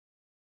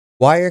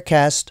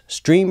Wirecast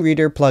Stream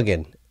Reader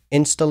Plugin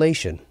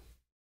Installation.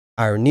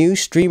 Our new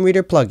Stream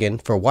Reader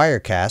plugin for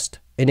Wirecast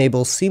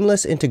enables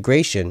seamless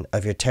integration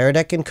of your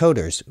Teradek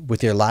encoders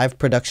with your live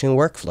production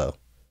workflow.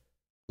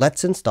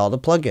 Let's install the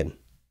plugin.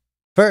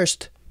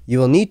 First, you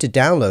will need to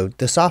download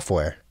the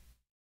software.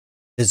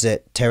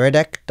 Visit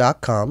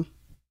teradek.com,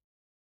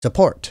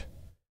 Support,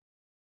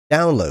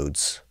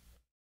 Downloads.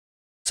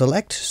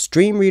 Select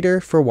Stream Reader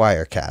for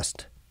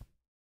Wirecast.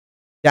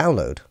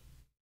 Download.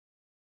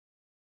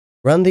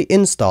 Run the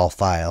install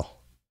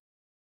file.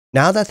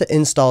 Now that the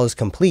install is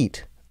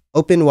complete,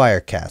 open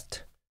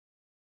Wirecast.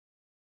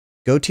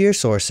 Go to your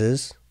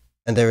sources,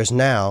 and there is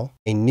now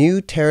a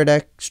new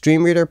Teradek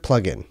Stream Reader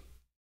plugin.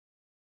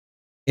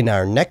 In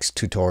our next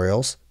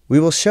tutorials, we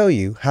will show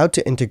you how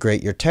to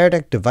integrate your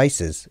Teradek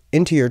devices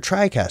into your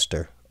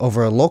TriCaster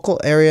over a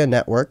local area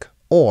network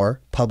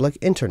or public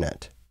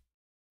internet.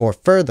 For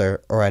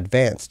further or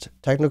advanced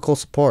technical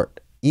support,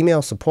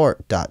 email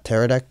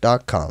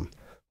support.teradek.com.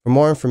 For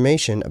more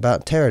information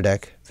about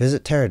Teradek,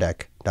 visit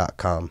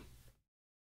teradek.com.